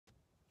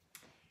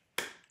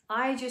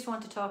I just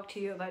want to talk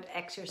to you about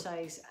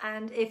exercise.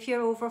 And if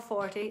you're over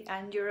 40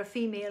 and you're a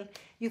female,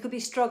 you could be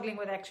struggling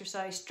with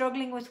exercise,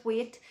 struggling with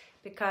weight,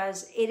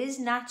 because it is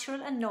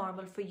natural and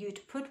normal for you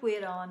to put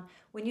weight on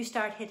when you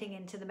start hitting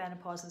into the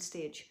menopausal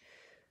stage.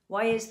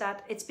 Why is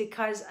that? It's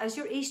because as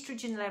your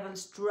estrogen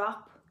levels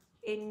drop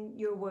in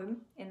your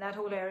womb, in that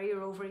whole area,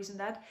 your ovaries and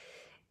that,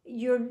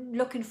 you're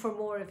looking for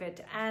more of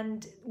it.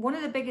 And one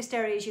of the biggest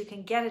areas you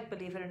can get it,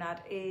 believe it or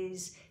not,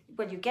 is,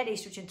 well, you get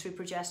estrogen through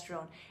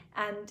progesterone,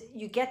 and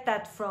you get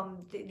that from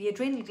the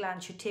adrenal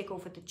gland should take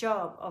over the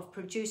job of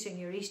producing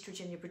your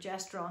estrogen, your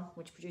progesterone,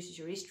 which produces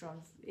your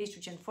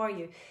estrogen for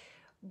you.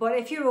 But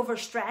if you're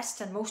overstressed,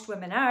 and most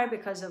women are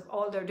because of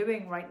all they're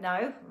doing right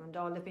now and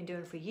all they've been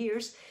doing for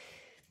years,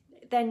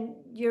 then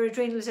your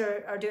adrenals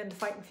are doing the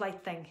fight and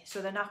flight thing,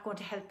 so they're not going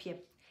to help you.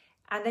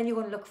 And then you're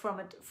going to look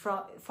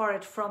for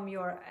it from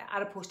your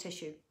adipose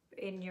tissue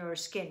in your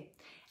skin,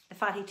 the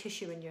fatty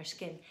tissue in your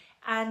skin.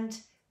 And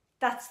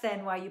that's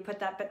then why you put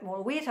that bit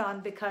more weight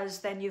on, because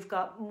then you've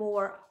got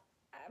more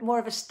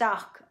of a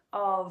stock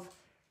of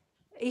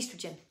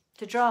estrogen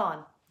to draw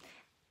on.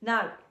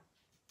 Now,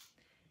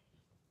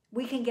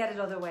 we can get it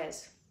other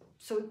ways.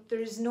 So there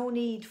is no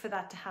need for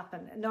that to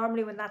happen.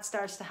 Normally when that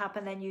starts to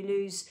happen, then you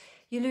lose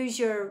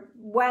your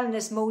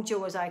wellness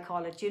mojo, as I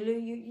call it.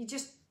 You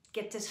just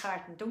get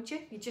disheartened, don't you?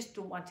 You just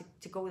don't want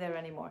to go there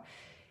anymore.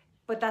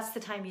 But that's the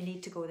time you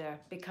need to go there,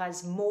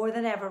 because more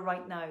than ever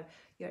right now,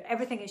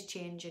 everything is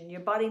changing. Your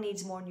body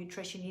needs more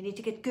nutrition. You need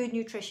to get good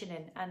nutrition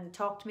in, and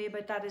talk to me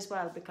about that as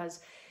well,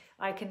 because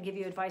I can give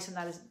you advice on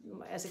that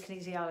as a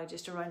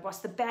kinesiologist around what's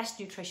the best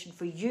nutrition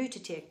for you to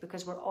take,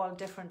 because we're all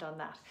different on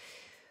that.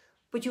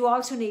 But you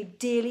also need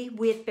daily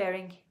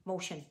weight-bearing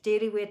motion,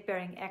 daily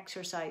weight-bearing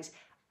exercise,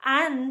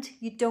 and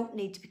you don't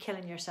need to be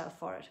killing yourself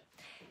for it.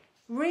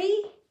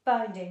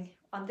 Rebounding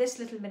on this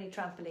little mini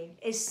trampoline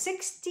is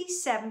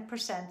 67%,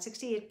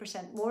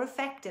 68% more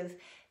effective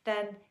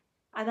than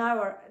an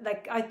hour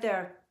like out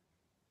there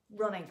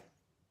running.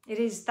 It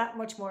is that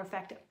much more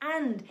effective,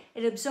 and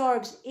it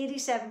absorbs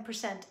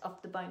 87% of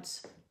the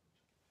bounce.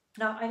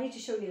 Now I need to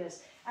show you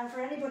this, and for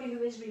anybody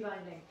who is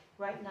rebounding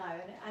right now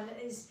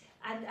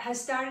and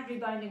has started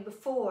rebounding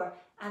before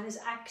and has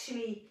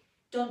actually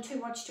done too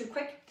much too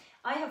quick,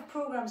 I have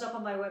programs up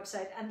on my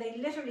website, and they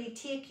literally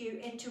take you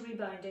into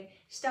rebounding,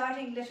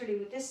 starting literally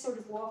with this sort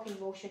of walking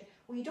motion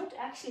where you don't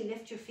actually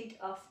lift your feet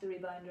off the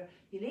rebounder.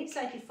 You lean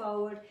slightly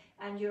forward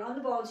and you're on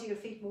the balls of your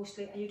feet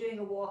mostly, and you're doing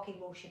a walking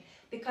motion,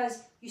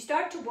 because you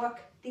start to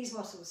work these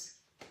muscles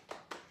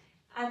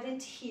and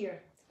into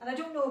here. And I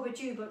don't know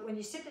about you, but when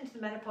you sit into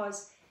the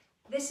menopause,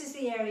 this is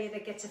the area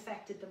that gets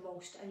affected the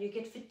most, and you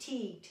get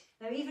fatigued.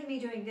 Now, even me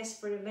doing this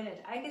for a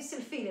minute, I can still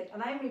feel it,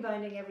 and I'm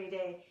rebounding every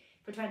day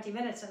for 20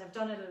 minutes, and I've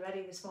done it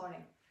already this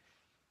morning.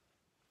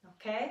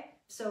 Okay,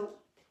 so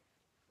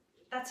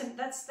that's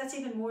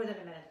even more than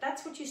a minute.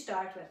 That's what you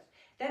start with.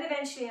 Then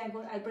eventually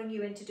I'll bring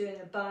you into doing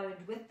a bound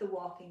with the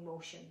walking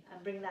motion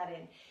and bring that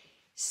in.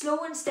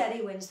 Slow and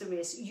steady wins the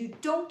race. You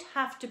don't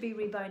have to be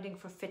rebounding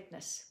for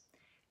fitness.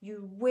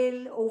 You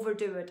will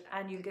overdo it,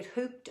 and you'll get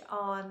hooked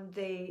on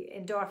the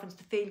endorphins,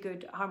 the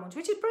feel-good hormones,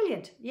 which is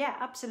brilliant. Yeah,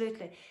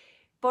 absolutely.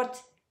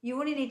 But you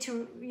only need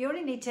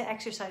to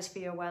exercise for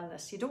your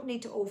wellness. You don't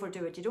need to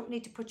overdo it. You don't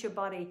need to put your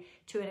body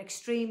to an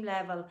extreme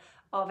level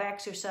of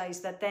exercise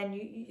that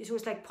then so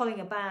it's like pulling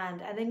a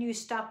band, and then you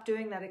stop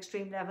doing that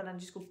extreme level and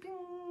just go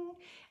bing,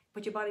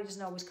 but your body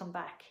doesn't always come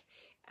back,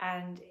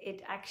 and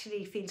it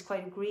actually feels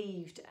quite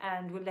aggrieved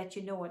and will let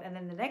you know it. And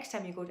then the next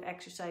time you go to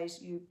exercise,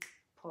 you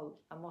pull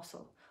a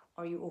muscle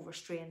or you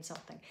overstrain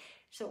something.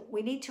 So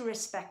we need to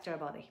respect our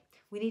body.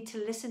 We need to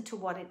listen to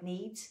what it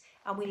needs,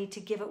 and we need to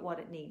give it what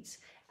it needs.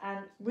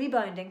 And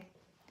rebounding,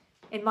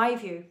 in my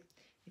view,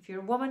 if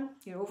you're a woman,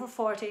 you're over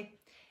 40,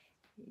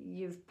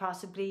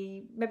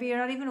 maybe you're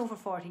not even over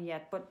 40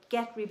 yet, but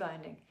get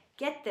rebounding.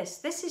 Get this.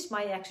 This is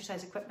my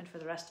exercise equipment for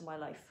the rest of my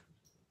life.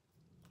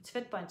 It's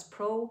FitBounce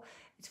Pro.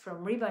 It's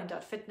from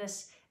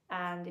rebound.fitness.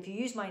 And if you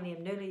use my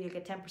name, Nuala, you'll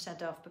get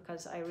 10% off,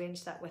 because I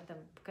arranged that with them,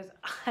 because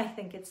I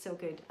think it's so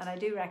good and I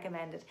do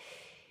recommend it.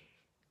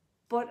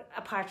 But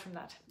apart from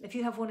that, if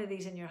you have one of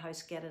these in your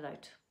house, get it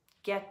out.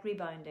 Get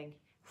rebounding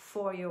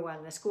for your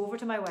wellness. Go over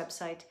to my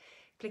website,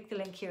 click the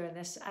link here in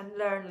this, and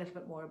learn a little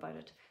bit more about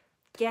it.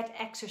 Get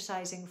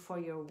exercising for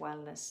your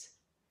wellness,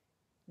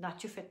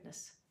 not your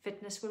fitness.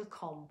 Fitness will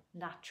come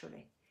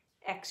naturally.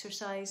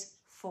 Exercise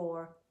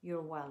for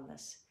your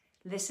wellness.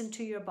 Listen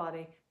to your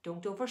body.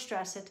 Don't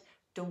overstress it.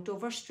 Don't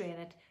overstrain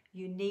it.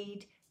 You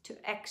need to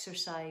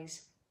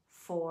exercise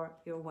for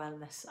your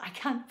wellness. I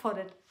can't put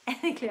it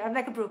any clearer. I'm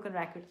like a broken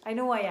record. I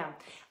know I am.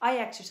 I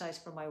exercise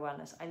for my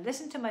wellness. I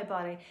listen to my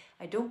body.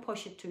 I don't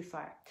push it too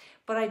far.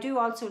 But I do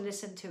also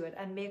listen to it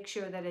and make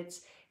sure that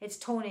it's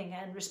toning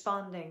and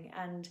responding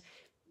and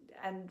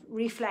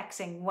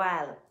reflexing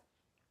well.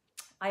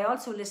 I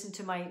also listen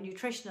to my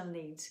nutritional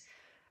needs,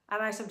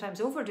 and I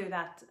sometimes overdo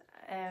that,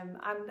 and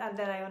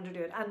then I underdo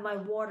it, and my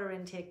water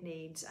intake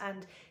needs.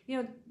 And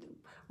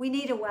we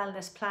need a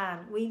wellness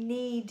plan. We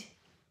need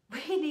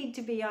We need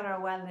to be on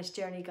our wellness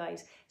journey,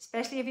 guys.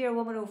 Especially if you're a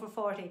woman over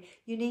 40,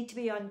 you need to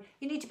be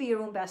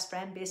your own best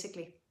friend,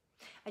 basically.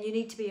 And you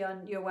need to be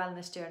on your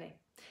wellness journey.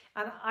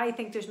 And I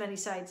think there's many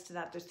sides to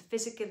that. There's the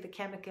physical, the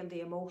chemical,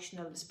 the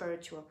emotional, the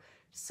spiritual,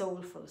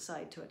 soulful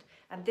side to it.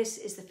 And this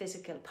is the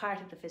physical,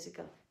 part of the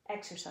physical,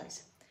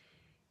 exercise.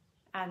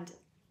 And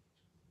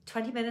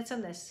 20 minutes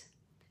on this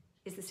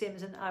is the same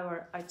as an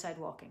hour outside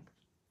walking.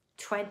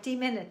 20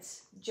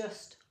 minutes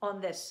just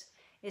on this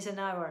is an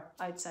hour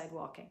outside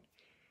walking.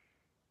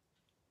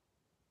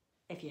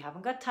 If you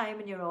haven't got time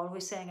and you're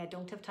always saying, I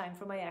don't have time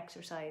for my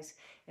exercise,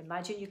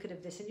 imagine you could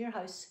have this in your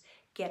house,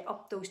 get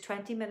up those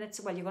 20 minutes.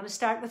 Well, you're going to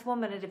start with 1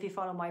 minute if you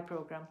follow my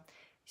program.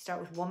 You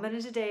start with 1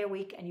 minute a day a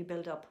week and you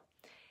build up.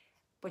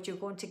 But you're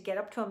going to get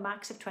up to a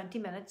max of 20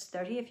 minutes,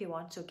 30 if you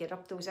want. So get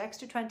up those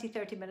extra 20,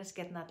 30 minutes,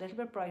 getting that little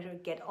bit brighter,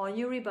 get on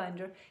your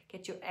rebounder,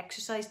 get your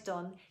exercise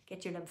done,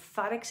 get your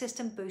lymphatic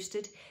system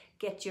boosted,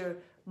 get your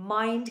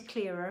mind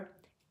clearer,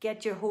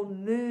 get your whole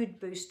mood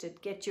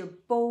boosted, get your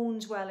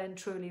bones well and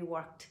truly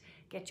worked,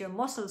 get your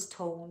muscles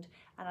toned.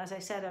 And as I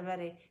said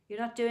already, you're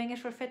not doing it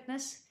for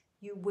fitness,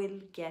 you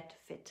will get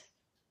fit.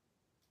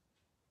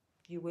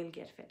 You will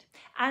get fit.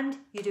 And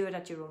you do it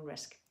at your own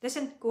risk.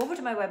 Listen, go over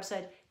to my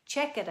website,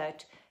 check it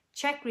out,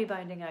 check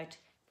rebounding out,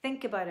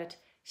 think about it,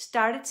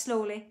 start it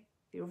slowly.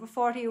 If you're over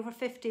 40, over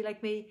 50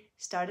 like me,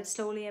 start it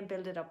slowly and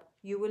build it up.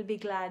 You will be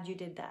glad you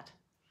did that.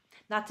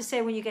 Not to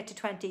say when you get to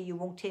 20, you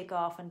won't take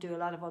off and do a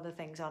lot of other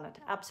things on it.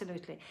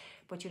 Absolutely.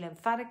 But your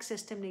lymphatic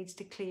system needs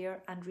to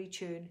clear and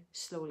retune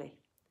slowly.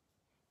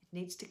 It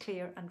needs to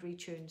clear and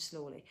retune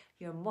slowly.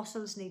 Your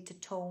muscles need to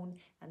tone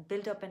and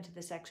build up into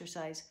this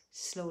exercise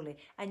slowly.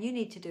 And you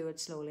need to do it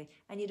slowly.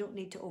 And you don't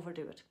need to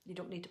overdo it. You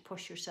don't need to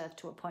push yourself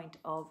to a point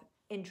of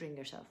injuring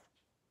yourself.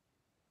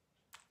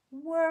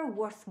 We're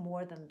worth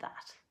more than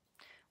that.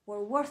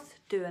 We're worth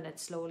doing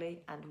it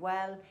slowly and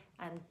well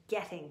and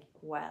getting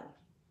well.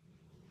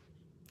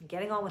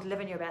 Getting on with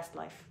living your best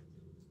life.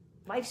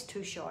 Life's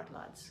too short,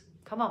 lads.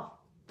 Come on.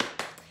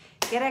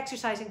 Get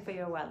exercising for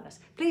your wellness.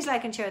 Please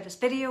like and share this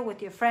video with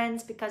your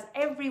friends, because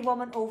every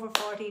woman over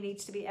 40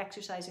 needs to be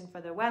exercising for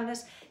their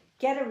wellness.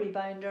 Get a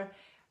rebounder.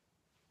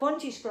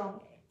 Bungee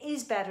sprung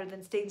is better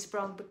than steel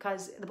sprung,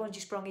 because the bungee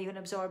sprung even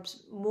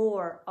absorbs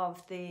more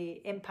of the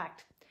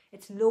impact.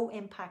 It's low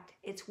impact.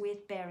 It's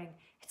weight bearing.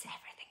 It's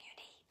everything you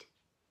need.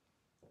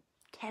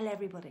 Tell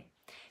everybody.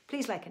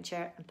 Please like and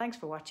share, and thanks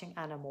for watching,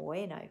 and I'm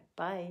away now.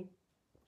 Bye.